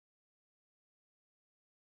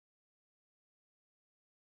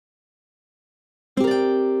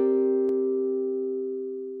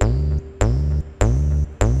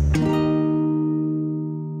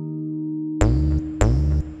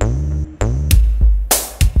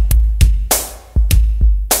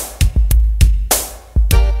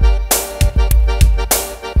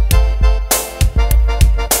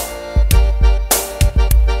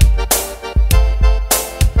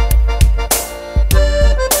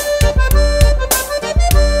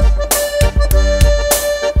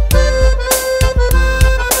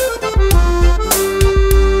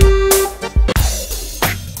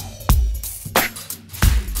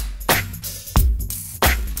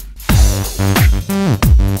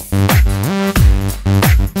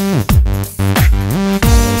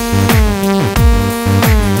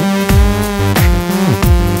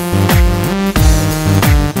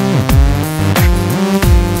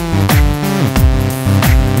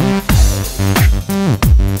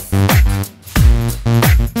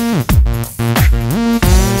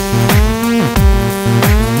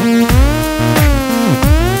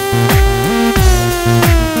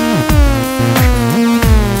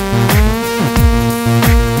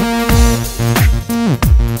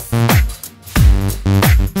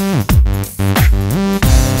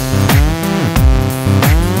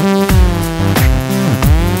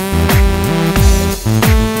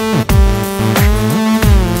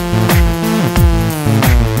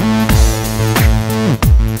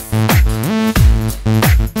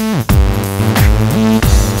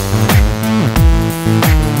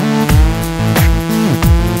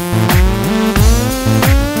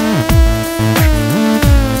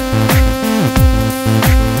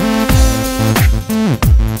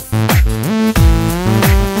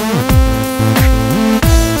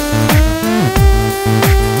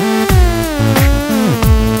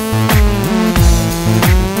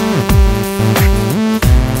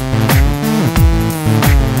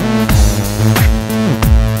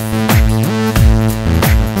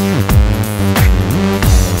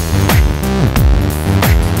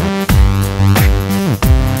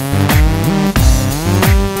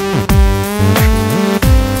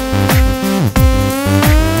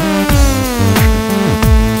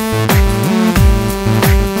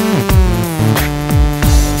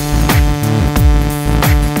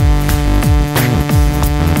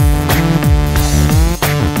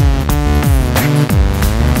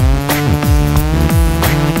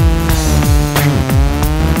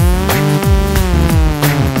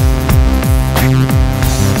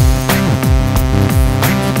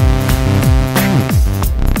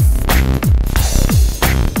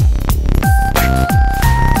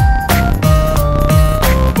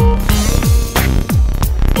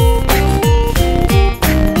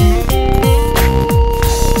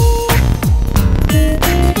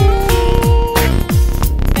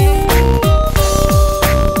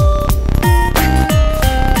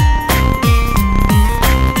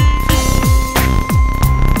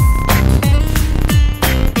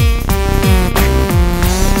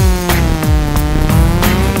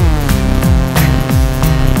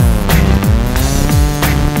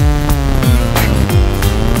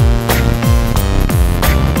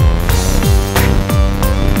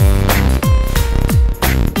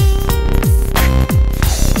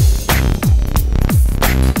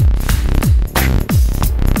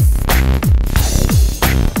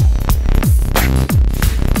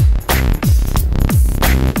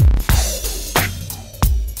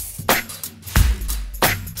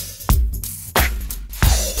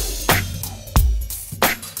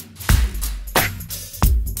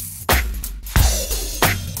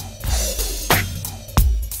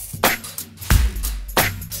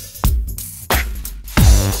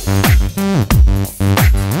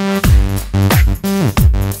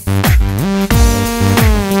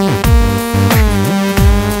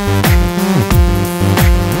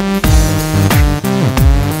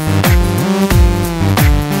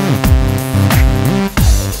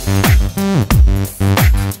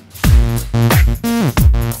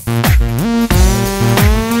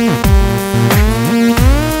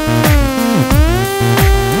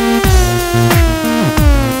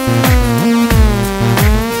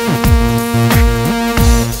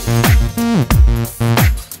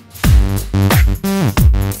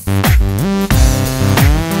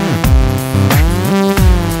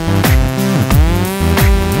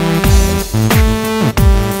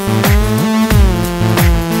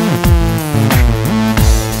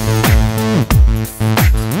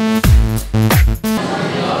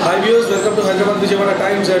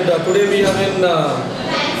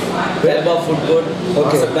food court,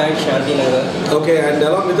 Masabtank, Shanti Nagar. Okay, and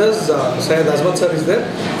along with us, Syed Azmat sir is there.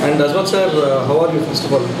 And Azmat sir, how are you first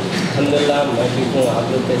of all? Alhamdulillah, मैं ठीक हूँ.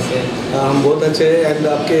 आप लोग कैसे हैं? हम बहुत अच्छे हैं. एंड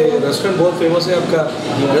आपके रेस्टोरेंट बहुत फेमस है. आपका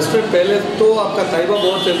रेस्टोरेंट पहले तो आपका ताइबा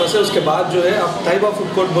बहुत फेमस है. उसके बाद जो है आप ताइबा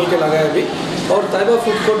फूड कोर्ट बोल के लगाए अभी. और ताइबा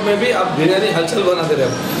फूड कोर्ट में भी आप बिरयानी हलचल बनाते रहे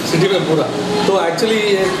हो सिटी में पूरा. तो एक्चुअली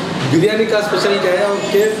ये बिरयानी का स्पेशल क्या है और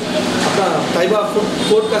के अपना ताइबा फूड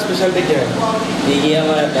कोर्ट का स्पेशलिटी क्या है? देखिए,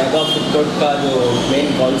 हमारा ताइबा फूड कोर्ट का जो मेन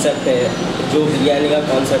कॉन्सेप्ट है, जो बिरयानी का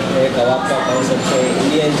कॉन्सेप्ट है, कबाब का कॉन्सेप्ट है,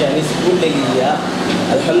 इंडियन चाइनीज़ फूड ले लीजिए आप.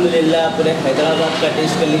 अल्हम्दुलिल्लाह पूरे हैदराबाद का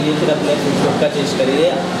टेस्ट कर लीजिए, फिर अपने फूड कोर्ट का टेस्ट कर लीजिए.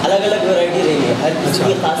 अलग अलग वैरायटी रहेगी, हर किसी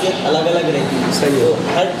की खासियत अलग अलग रहती है. सही है.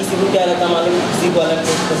 तो हर किसी को क्या रहता मालूम, किसी को अलग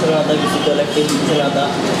टेस्ट पसंद आता, किसी को अलग टेस्ट पसंद आता.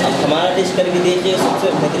 अब हमारा टेस्ट करके देखिए,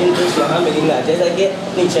 सबसे बेहतरीन टेस्ट यहाँ मिलेगा. जैसा कि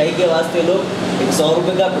अपनी चाय के वास्ते लोग 100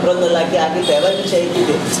 रुपये का पेट्रोल डला के आके तैबा की चाय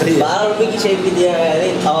पीते, 12 रुपये की चाय पीते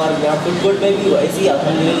हैं. और यहाँ फूड कोर्ट में भी वैसी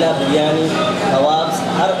अल्हम्दुलिल्लाह बिरयानी, कबाब,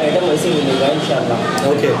 हर आइटम वैसे मिलेगा इंशाल्लाह.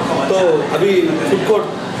 ओके, तो अभी food court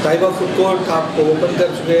Taiba food court आप ओपन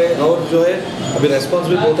कर चुके हैं और जो है अभी रेस्पॉन्स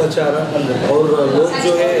भी बहुत अच्छा आ रहा है. और लोग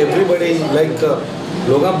जो है एवरीबडी लाइक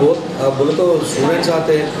लोग बहुत बोले तो स्टूडेंट्स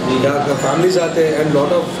आते हैं या फैमिलीज आते हैं and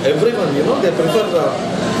lot of everyone you know they prefer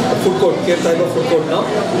food court के ताइबा फूड कोर्ट ना.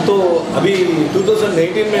 तो अभी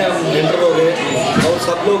 2018 में हम एंटर हो गए और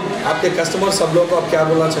सब लोग आपके कस्टमर सब लोग को आप क्या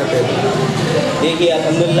बोलना चाहते हैं? देखिए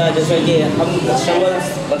अल्हम्दुलिल्लाह, जैसे कि हम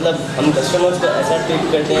कस्टमर्स को ऐसा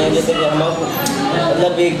ट्रीट करते हैं जैसे कि हम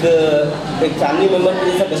मतलब एक फैमिली मेम्बर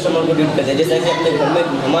के जैसा कस्टमर को ट्रीट करते हैं. जैसा कि अपने घर में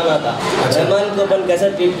मेहमान आता, मेहमान को अपन कैसा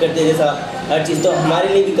ट्रीट करते हैं, जैसा हर चीज़. तो हमारे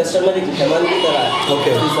लिए भी कस्टमर एक मेहमान की तरह है.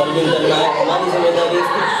 ओके, सर्विंग करना है हमारी जिम्मेदारी.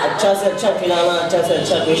 अच्छा से अच्छा खिलाना, अच्छा से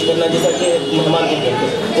अच्छा पेश करना, जैसा कि मेहमान को करते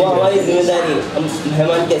हैं वो हमारी जिम्मेदारी. हम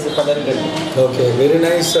मेहमान कैसे कदर करते हैं. Okay, very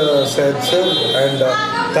nice Syed sir and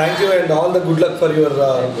thank you and all the good luck for your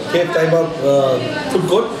cake Taiba food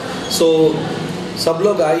court. सो सब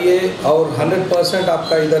लोग आइए और 100%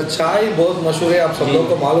 आपका इधर चाय बहुत मशहूर है. आप सब लोगों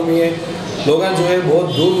को मालूम ही है. लोग जो है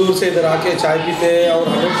बहुत दूर दूर से इधर आके चाय पीते हैं और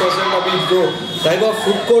 100% अभी जो ताइबा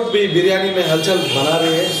फूड कोर्ट भी बिरयानी में हलचल बना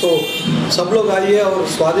रही है. सो सब लोग आइए और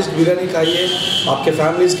स्वादिष्ट बिरयानी खाइए आपके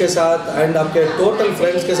फैमिलीज़ के साथ एंड आपके टोटल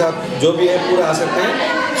फ्रेंड्स के साथ जो भी है पूरे आ सकते हैं.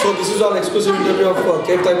 So this is all exclusive interview of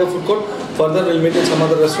Cake Taiba Food Court. Further we'll meet in some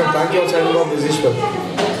other restaurant. Thank you all signing off. This is Ishwar.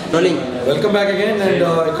 Rolling. Welcome back again and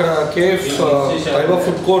ఇక్కడ cafe Taiba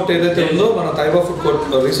Food Court ఏదైతే ఉందో మన Taiba Food Court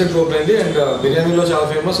రీసెంట్గా open అయింది and బిర్యానీలో చాలా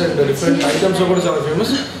famous and different ఐటమ్స్లో కూడా చాలా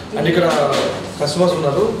ఫేమస్. అండ్ ఇక్కడ కస్టమర్స్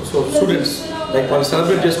ఉన్నారు. సో స్టూడెంట్స్ లైక్ వాళ్ళు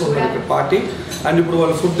సెలబ్రేట్ చేసుకుంటున్నారు ఇక్కడ పార్టీ అండ్ ఇప్పుడు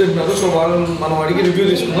వాళ్ళు ఫుడ్ తింటున్నారు. సో వాళ్ళని మనం అడిగి రివ్యూ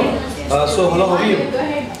తీసుకుందాం. So hello, how are you?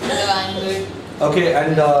 Okay,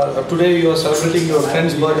 and today you are celebrating your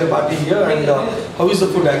friend's birthday party here, and how is the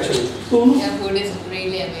food actually? Yeah, food is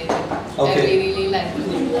really amazing. Okay. I really like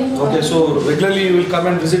it. Okay, so regularly you will come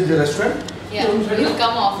and visit the restaurant? Yeah, we'll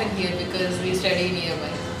come often here because we study nearby.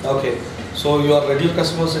 Okay, so you are regular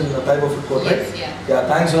customers in the Taiba Food Court, right? Yes, yeah. Yeah,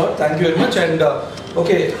 thanks a lot. Thank you very much. And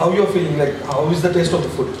okay, how you are feeling? Like, how is the taste of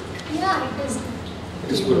the food? Yeah, it is.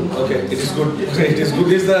 It is good. Okay, it is good. It is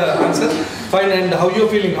good is the answer. Fine. And how you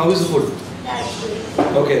are feeling? How is the food?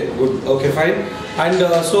 Okay, good. Okay, fine. And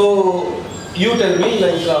so you tell me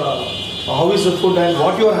like how is the food and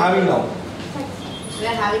what you are having now? We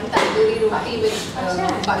are having tandoori roti with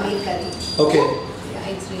paneer curry. Okay. Yeah,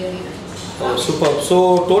 it's really nice. Oh, superb. So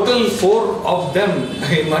total 4 of them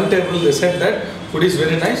in one table. They said that food is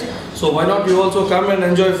very nice. So why not you also come and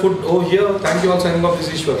enjoy food over here? Thank you all signing off.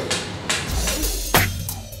 This is Ishwar.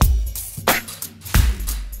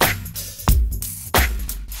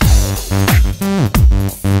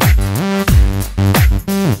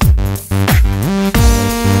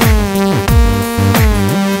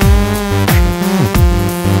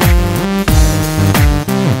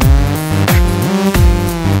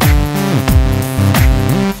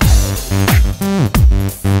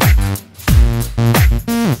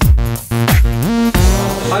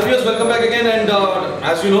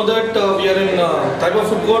 As you know that we are in Taiba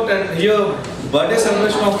Food Court and here birthday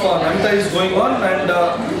celebration of Namita is going on and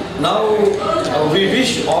now we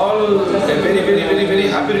wish all a very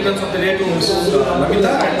happy returns of the day to Mrs.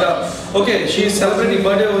 Namita and okay, she is celebrating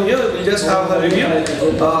birthday over here. We'll just have her review.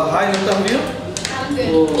 Hi Namita, how are you? I'm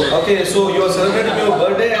good. Okay, so you are celebrating your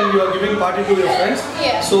birthday and you are giving party to your friends.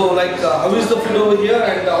 Yeah. So like how is the food over here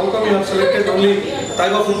and how come you have selected only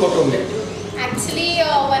Taiba Food Court only? Actually,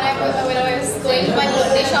 when I was going to my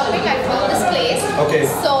birthday shopping, I found this place. Okay.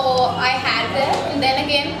 So I had there, and then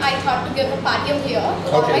again I thought to give a party up here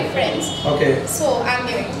to all my friends. Okay. So I'm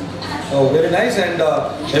giving. Oh, very nice and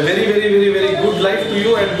a very good life to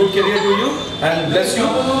you and good career to you. and bless you.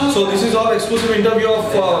 So this is all exclusive interview of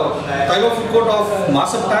Taiba food court of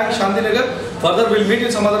Masabtank, Shantinagar. Further we'll meet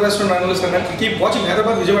in some other restaurant analysts and keep watching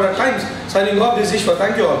Hyderabad Vijayawada Times. Signing off, this is Ishwar.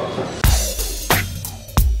 Thank you all.